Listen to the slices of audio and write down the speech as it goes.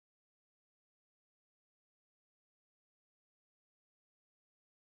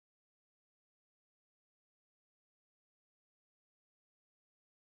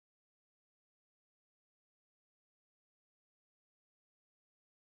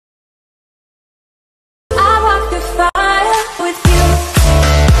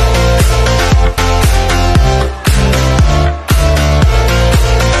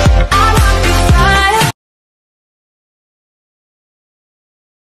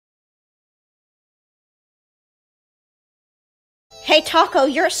Hey, Taco,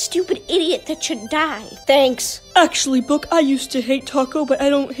 you're a stupid idiot that should die. Thanks. Actually, Book, I used to hate Taco, but I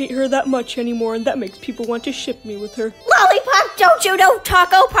don't hate her that much anymore, and that makes people want to ship me with her. Lollipop, don't you know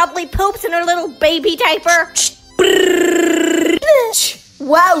Taco probably poops in her little baby diaper?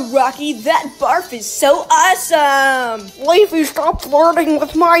 Wow, Rocky, that barf is so awesome! Leafy, stop flirting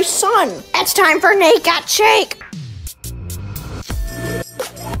with my son. It's time for Nate Got Shake.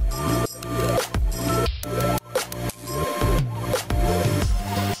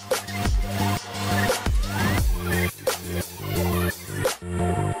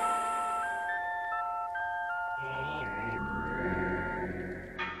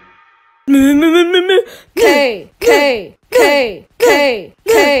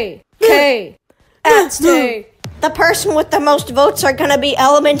 K. Stay. The person with the most votes are gonna be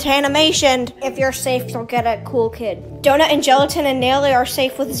Element Animation. If you're safe, you'll get a cool kid. Donut and Gelatin and Naily are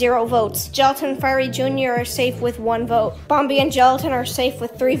safe with 0 votes. Gelatin and Fiery Jr. are safe with 1 vote. Bombi and Gelatin are safe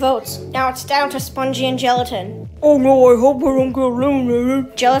with 3 votes. Now it's down to Spongy and Gelatin. Oh no, I hope I don't get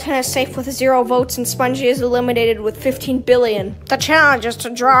eliminated. Gelatin is safe with 0 votes and Spongy is eliminated with 15 billion. The challenge is to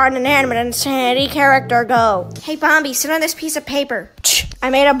draw an inanimate insanity character. Go. Hey Bombi, sit on this piece of paper. I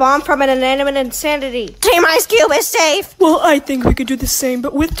made a bomb from an inanimate insanity. Team Ice Cube is safe. Well, I think we could do the same,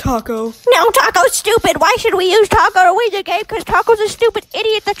 but with Taco. No, Taco's stupid. Why should we use Taco to win the game? Because Taco's a stupid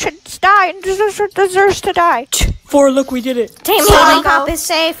idiot that should die and deserves to die. Look, we did it. Team Lollipop is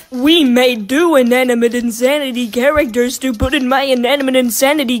safe. We made 2 inanimate insanity characters to put in my inanimate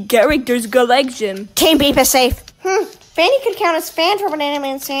insanity characters collection. Team Beep is safe. Fanny could count as fan from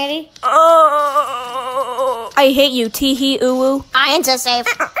inanimate insanity. I hate you, tee-hee, ooh-woo. Ian's is safe.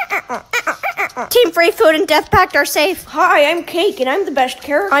 Team Free Food and Death Pact are safe. Hi, I'm Cake, and I'm the best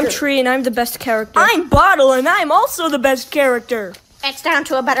character. I'm Tree, and I'm the best character. I'm Bottle, and I'm also the best character. It's down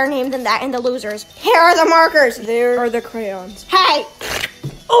to a better name than that in the losers. Here are the markers. There are the crayons. Hey!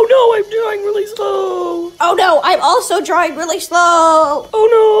 Oh no, I'm drawing really slow. Oh no, I'm also drawing really slow. Oh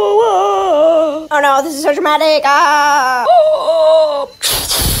no. Oh no, this is so dramatic. Oh.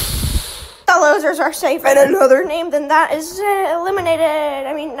 The losers are safe, and another name than that is eliminated.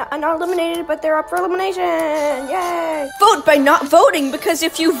 I mean, not eliminated, but they're up for elimination. Yay! Vote by not voting, because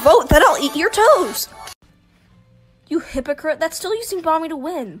if you vote, then I'll eat your toes. You hypocrite, that's still using Bombi to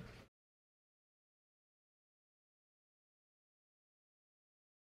win.